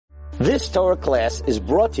This Torah class is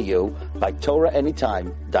brought to you by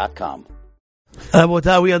TorahAnytime.com.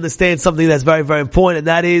 We understand something that's very, very important, and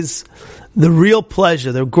that is the real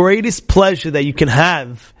pleasure, the greatest pleasure that you can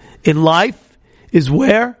have in life is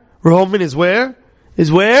where? Roman is where?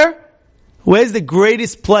 Is where? Where's the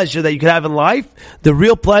greatest pleasure that you can have in life? The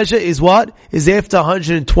real pleasure is what? Is after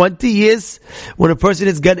 120 years, when a person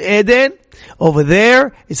is Gan Eden. Over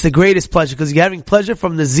there, it's the greatest pleasure because you're having pleasure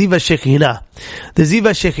from the Ziva Shekhinah. The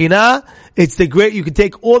Ziva Shekhinah, it's the great, you can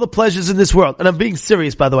take all the pleasures in this world. And I'm being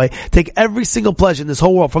serious, by the way. Take every single pleasure in this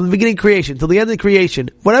whole world, from the beginning of creation till the end of the creation.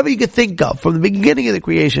 Whatever you could think of, from the beginning of the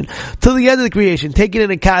creation till the end of the creation. Take it in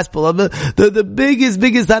a caspel, the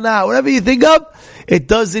biggest hana, whatever you think of, it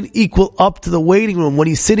doesn't equal up to the waiting room when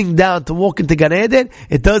he's sitting down to walk into Gan Eden.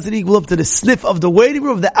 It doesn't equal up to the sniff of the waiting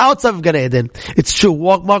room of the outside of Gan Eden. It's true.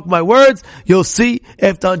 Mark my words. You'll see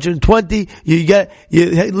after 120, you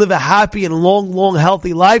live a happy and long,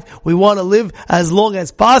 healthy life. We want to live as long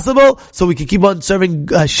as possible so we can keep on serving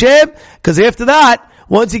Hashem. Because after that,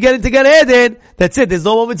 once you get into Gan Eden, that's it. There's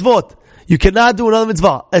no more mitzvot. You cannot do another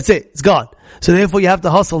mitzvah. That's it. It's gone. So therefore, you have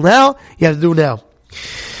to hustle now. You have to do now.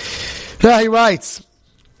 Now he writes,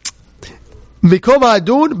 Mikoma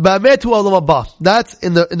Adun Ba'amet Hu Olam Haba. That's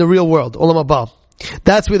in the real world. Olam Haba.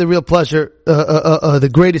 That's where the real pleasure, the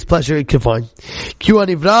greatest pleasure you can find. You are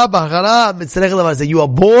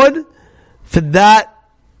born for that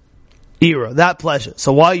era, that pleasure.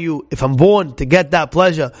 So if I'm born to get that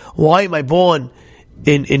pleasure, why am I born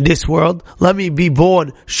in this world? Let me be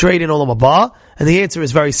born straight in Olam Haba. And the answer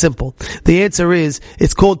is very simple. The answer is,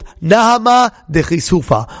 it's called Nahama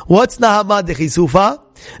Dechisufa. What's Nahama Dechisufa?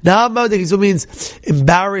 Nahama Dechisufa means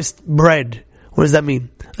embarrassed bread. What does that mean?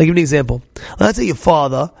 I'll give you an example. Let's say your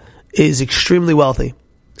father is extremely wealthy.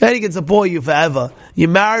 And he can support you forever. You're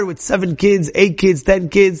married with 7 kids, 8 kids, 10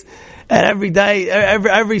 kids, and every day,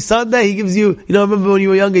 every Sunday he gives you, remember when you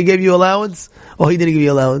were younger he gave you allowance? Or he didn't give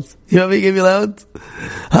you allowance? You remember he gave you allowance?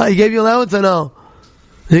 He gave you allowance or no?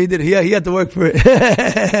 He did. Yeah, he had to work for it.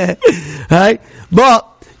 Right?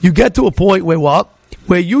 But you get to a point where what?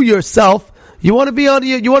 Where you yourself, you want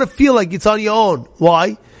to feel like it's on your own.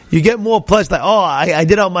 Why? You get more pleasure, like, I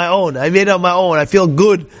did it on my own. I made it on my own. I feel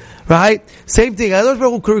good. Right? Same thing. I don't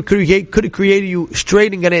know who could have created you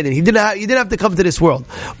straight in Gan Eden. You didn't have to come to this world.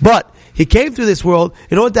 But he came through this world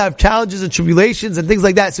in order to have challenges and tribulations and things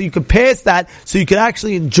like that, so you could pass that, so you could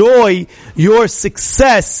actually enjoy your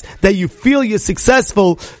success, that you feel you're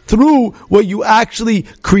successful through what you actually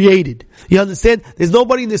created. You understand? There's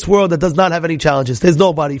nobody in this world that does not have any challenges. There's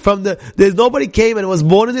nobody. There's nobody came and was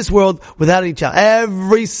born in this world without any challenge.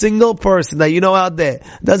 Every single person that you know out there,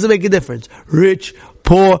 doesn't make a difference. Rich,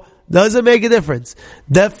 poor, doesn't make a difference.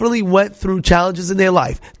 Definitely went through challenges in their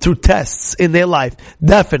life, through tests in their life.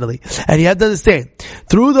 Definitely. And you have to understand,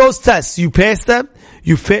 through those tests, you pass them,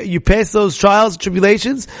 you pass those trials and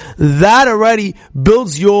tribulations, that already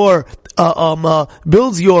builds your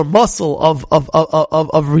muscle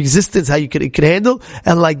of resistance, how you can handle,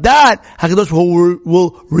 and like that, HaKadosh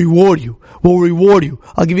will reward you.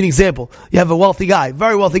 I'll give you an example. You have a wealthy guy,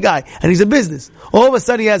 very wealthy guy, and he's in business. All of a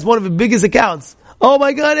sudden he has one of the biggest accounts. Oh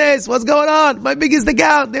my goodness, what's going on? My biggest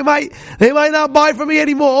account. They might not buy from me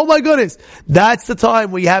anymore. Oh my goodness. That's the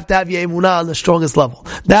time where you have to have your emunah on the strongest level.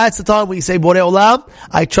 That's the time where you say, Borei Olam,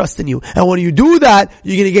 I trust in you. And when you do that,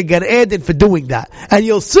 you're going to get Gan Eden for doing that. And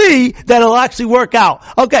you'll see that it'll actually work out.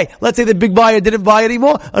 Okay, let's say the big buyer didn't buy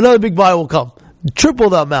anymore. Another big buyer will come.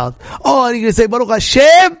 Triple the amount. Oh, and you're going to say, Baruch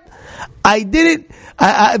Hashem,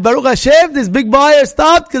 Baruch Hashem, this big buyer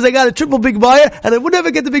stopped because I got a triple big buyer, and I would never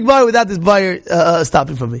get the big buyer without this buyer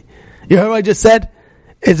stopping for me. You heard what I just said?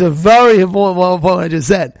 It's a very important point I just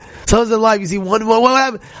said. Sometimes in life you see what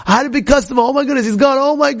happened? I had a big customer. Oh my goodness, he's gone.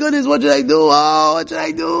 Oh my goodness, what should I do? Oh, what should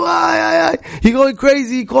I do? You're going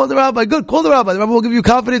crazy. You call the rabbi. Good, call the rabbi. The rabbi will give you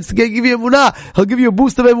confidence to give you emunah. He'll give you a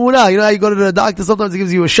boost of emunah. You know how you go to the doctor, sometimes he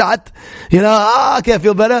gives you a shot. Okay, I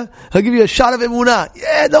feel better. He'll give you a shot of emunah.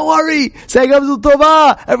 Yeah, don't worry. Say Gamzul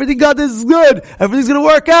Tovah. Everything God does is good. Everything's gonna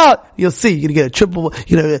work out. You'll see. You're gonna get a triple,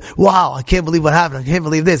 wow, I can't believe what happened. I can't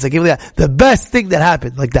believe this. I can't believe that. The best thing that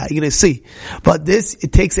happened. Like that, you're gonna see. But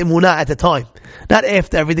it takes emunah at the time, not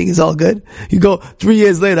after everything is all good. You go 3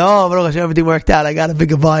 years later, Baruch Hashem, everything worked out. I got a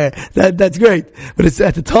bigger buyer. That's great. But it's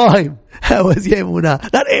at the time. That was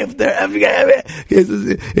emunah, not after. It's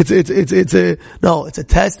a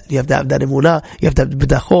test. You have to have that emunah. You have to have the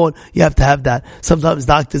bitachon. You have to have that. Sometimes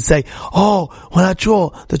doctors say, we're not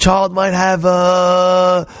sure. The child might have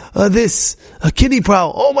a kidney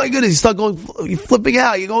problem. Oh my goodness, you start you're flipping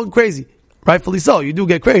out. You're going crazy. Rightfully so. You do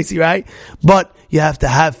get crazy, right? But you have to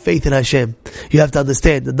have faith in Hashem. You have to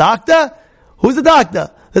understand. The doctor? Who's the doctor?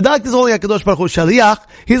 The doctor's only HaKadosh Baruch Hu Shaliach.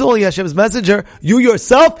 He's only Hashem's messenger. You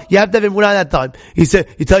yourself, you have to have emunah at that time. He said,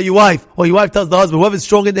 you tell your wife, or your wife tells the husband, whoever's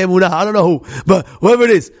strong in the emunah, I don't know who, but whoever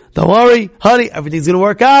it is, don't worry, honey, everything's gonna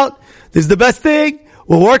work out. This is the best thing.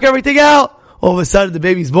 We'll work everything out. All of a sudden the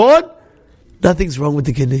baby's born. Nothing's wrong with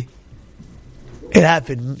the kidney. It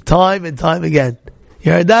happened time and time again.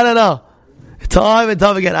 You heard that or no? Time and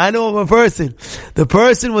time again. I know of a person. The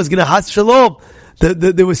person was gonna has shalom.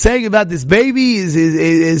 They were saying about this baby is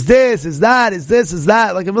this, is that, is this, is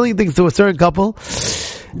that, like a million things to a certain couple.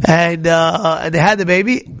 And they had the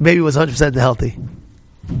baby. Baby was 100% healthy.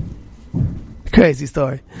 Crazy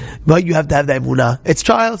story. But you have to have that emunah. It's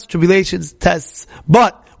trials, tribulations, tests.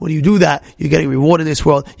 But when you do that, you're getting reward in this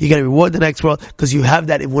world. You're getting reward in the next world because you have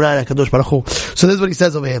that emunah in HaKadosh Baruch Hu. So this is what he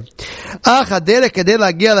says over here.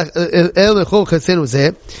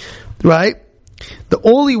 Right? The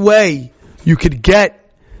only way you could get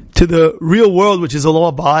to the real world, which is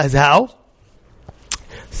Olam Haba, is how?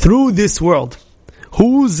 Through this world.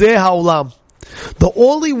 Hu zeh ha'olam. The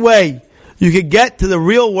only way you could get to the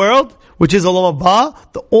real world, which is Olam Haba,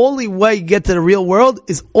 the only way you get to the real world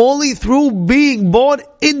is only through being born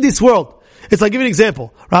in this world. It's like, give you an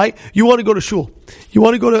example, right? You want to go to shul. You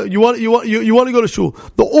want to go to shul.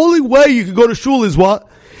 The only way you can go to shul is what?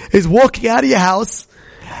 Is walking out of your house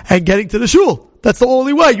and getting to the shul. That's the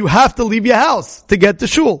only way. You have to leave your house to get to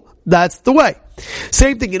shul. That's the way.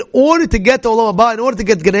 Same thing. In order to get to Olam Haba, in order to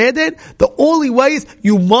get to Gan Eden, the only way is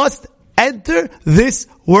you must enter this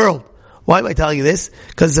world. Why am I telling you this?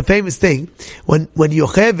 Because it's a famous thing. When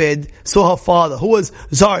Yocheved saw her father,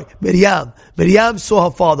 Miriam. Miriam saw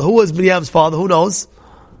her father. Who was Miriam's father? Who knows?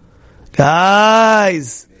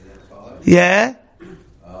 Guys. Yeah?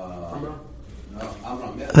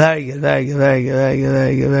 Very good.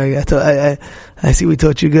 I see we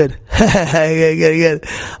taught you good. Good.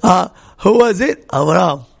 Who was it?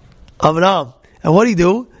 Amram. And what did he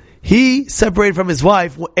do? He separated from his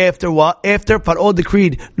wife after what? After Paro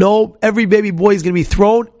decreed, no, every baby boy is going to be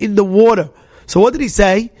thrown in the water. So what did he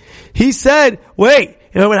say? He said, wait,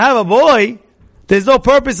 if I'm going to have a boy, there's no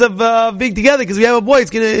purpose of being together because we have a boy,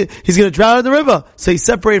 he's going to drown in the river. So he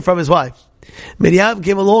separated from his wife. Miriam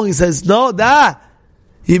came along and says, no,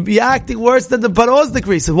 you'd be acting worse than the Paro's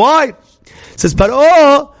decree. So why? Says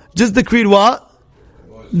Paro just decreed what?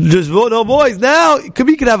 Just no boys. Now, he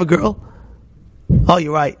could have a girl. Oh,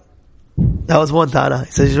 you're right. That was one Tana.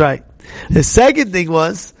 He says he's right. The second thing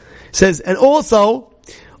was, says, and also,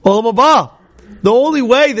 Olam Haba. The only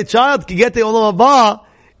way the child can get to Olam Haba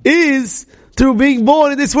is through being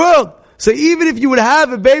born in this world. So even if you would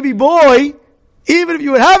have a baby boy, he'll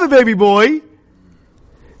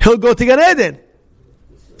go to Gan Eden.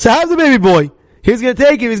 So have the baby boy. He's going to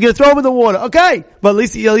take him. He's going to throw him in the water. Okay, but at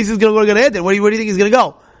least he's going to go to Gan Eden. Where do you think he's going to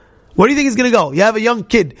go? Where do you think he's going to go? You have a young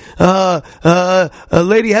kid, a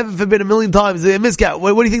lady, heaven forbid, a million times, a miscat.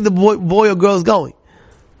 Where do you think the boy or girl is going?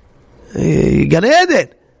 Gan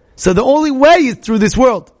Eden. So the only way is through this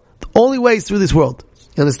world. The only way is through this world.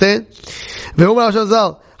 You understand? That's what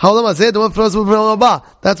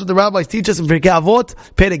the rabbis teach us in Pirkei Avot,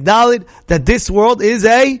 Perek Daled, that this world is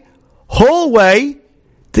a whole way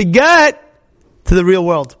to get to the real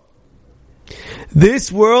world. This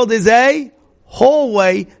world is a whole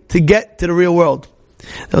way to get to the real world.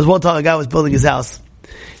 There was one time a guy was building his house. He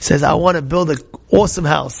says, I want to build an awesome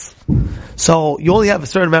house. So you only have a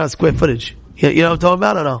certain amount of square footage. You know what I'm talking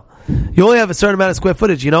about or no? You only have a certain amount of square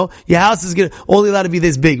footage, you know? Your house is only allowed to be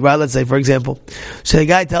this big, right? Let's say, for example. So the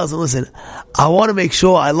guy tells him, listen, I want to make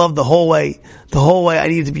sure I love the whole way. The whole way I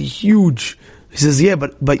need it to be huge. He says, yeah,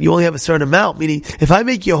 but you only have a certain amount. Meaning, if I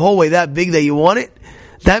make your whole way that big that you want it,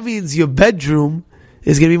 that means your bedroom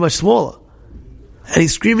is going to be much smaller. And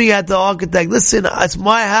he's screaming at the architect, listen, it's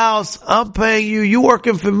my house, I'm paying you, you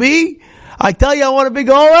working for me? I tell you I want a big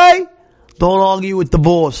hallway? Don't argue with the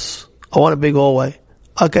boss. I want a big hallway.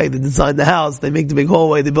 Okay, they design the house, they make the big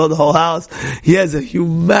hallway, they build the whole house. He has a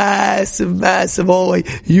massive hallway,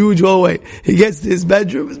 huge hallway. He gets to his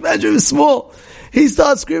bedroom is small. He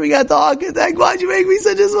starts screaming at the architect, why'd you make me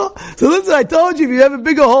such a small? So listen, I told you, if you have a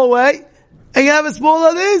bigger hallway, and you have a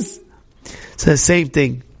smaller this. So same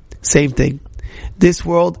thing. This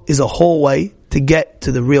world is a whole way to get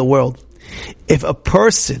to the real world. If a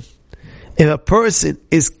person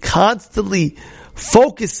is constantly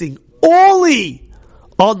focusing only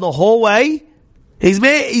on the whole way,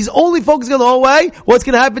 he's only focusing on the whole way, what's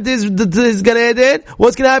going to happen to his Gan Eden?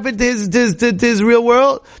 What's going to happen to his real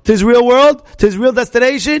world? To his real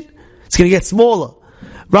destination? It's going to get smaller.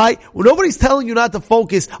 Right? Well, nobody's telling you not to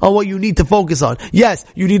focus on what you need to focus on. Yes,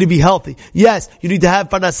 you need to be healthy. Yes, you need to have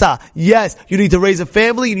parnasah. Yes, you need to raise a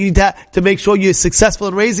family. You need to make sure you're successful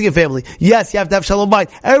in raising a family. Yes, you have to have shalom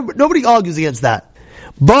bayit. Nobody argues against that.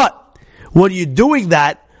 But when you're doing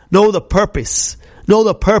that, know the purpose. Know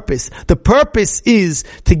the purpose. The purpose is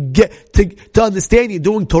to understand you're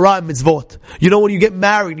doing Torah and mitzvot. You know, when you get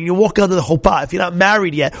married and you walk under the chuppah, if you're not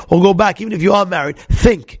married yet, or go back, even if you are married,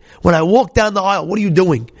 think, when I walk down the aisle, what are you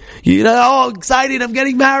doing? You're excited, I'm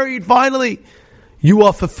getting married, finally. You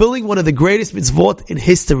are fulfilling one of the greatest mitzvot in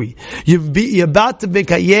history. You're about to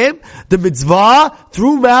mekayem the mitzvah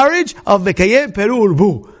through marriage of mekayem peru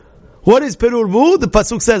urbu. What is Perur Bu? The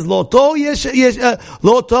pasuk says, Lo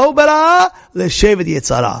tov bara leshevet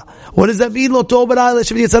yetzara. What does that mean? Lo tov bara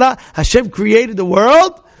leshevet yetzara. Hashem created the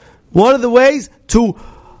world. One of the ways to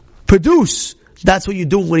produce. That's what you're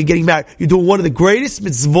doing when you're getting married. You're doing one of the greatest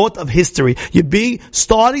mitzvot of history. You're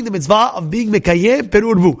starting the mitzvah of being mekayem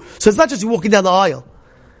Perur Bu. So it's not just you walking down the aisle.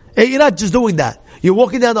 You're not just doing that. You're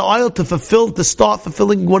walking down the aisle to start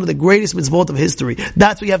fulfilling one of the greatest mitzvot of history.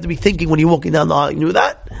 That's what you have to be thinking when you're walking down the aisle. You knew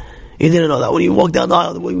that? You didn't know that. When you walk down the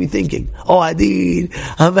aisle, what are we thinking? Oh, I'm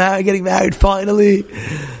getting married finally.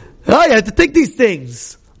 Oh, you have to think these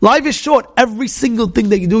things. Life is short. Every single thing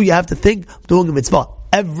that you do, you have to think, I'm doing a mitzvah.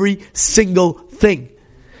 Every single thing.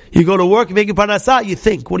 You go to work, you're making parnasah, you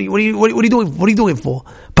think. What are you doing? What are you doing for?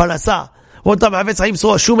 Parnasah. One time, Havetz Chaim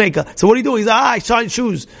saw a shoemaker. So what are you doing? He's like, I shine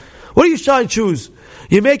shoes. What do you shine shoes?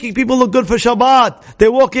 You're making people look good for Shabbat. They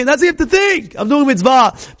walk in. That's what you have to think. I'm doing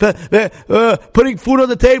mitzvah. Putting food on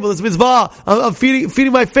the table is mitzvah. I'm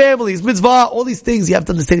feeding my family is mitzvah. All these things you have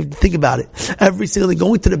to understand. You have to think about it. Every single thing.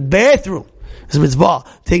 Going to the bathroom is mitzvah.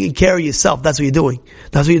 Taking care of yourself. That's what you're doing.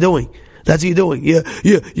 That's what you're doing. That's what you're doing.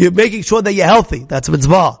 You're making sure that you're healthy. That's a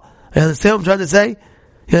mitzvah. You understand what I'm trying to say?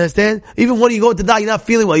 You understand? Even when you go to die, you're not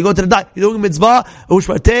feeling well. You go to the die. You're doing a mitzvah.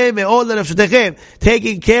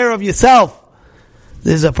 Taking care of yourself.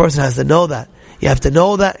 This is a person has to know that. You have to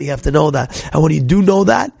know that. You have to know that. And when you do know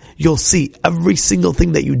that, you'll see every single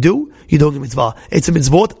thing that you do, you're doing a mitzvah. It's a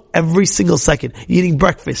mitzvot every single second. You're eating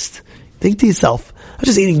breakfast. Think to yourself, I'm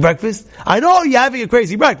just eating breakfast. I know you're having a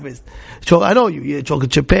crazy breakfast. I know you eat chocolate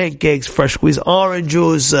chip pancakes, fresh squeezed orange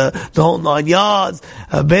juice, the whole 9 yards,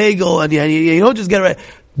 a bagel, and you don't just get it right.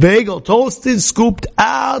 Bagel, toasted, scooped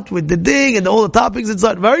out with the ding and all the toppings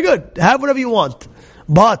inside. Very good. Have whatever you want.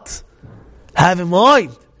 But have in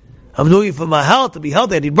mind, I'm doing it for my health, to be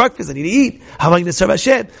healthy. I need breakfast, I need to eat. How am I going to serve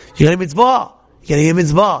Hashem? You get a mitzvah. You get a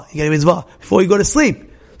mitzvah. You get a mitzvah. Before you go to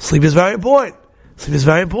sleep. Sleep is very important. Sleep is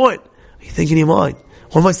very important. You think in your mind,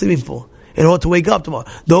 what am I sleeping for? In order to wake up tomorrow.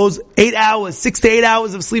 Those 8 hours, 6 to 8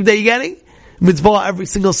 hours of sleep that you're getting, mitzvah every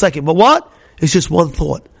single second. But what? It's just one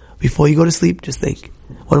thought. Before you go to sleep, just think,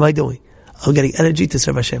 what am I doing? I'm getting energy to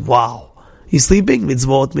serve Hashem. Wow. You sleeping?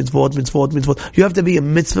 Mitzvot, mitzvot, mitzvot, mitzvot. You have to be a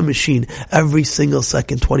mitzvah machine every single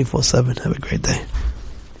second, 24/7. Have a great day.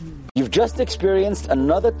 You've just experienced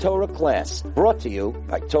another Torah class brought to you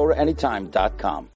by TorahAnytime.com.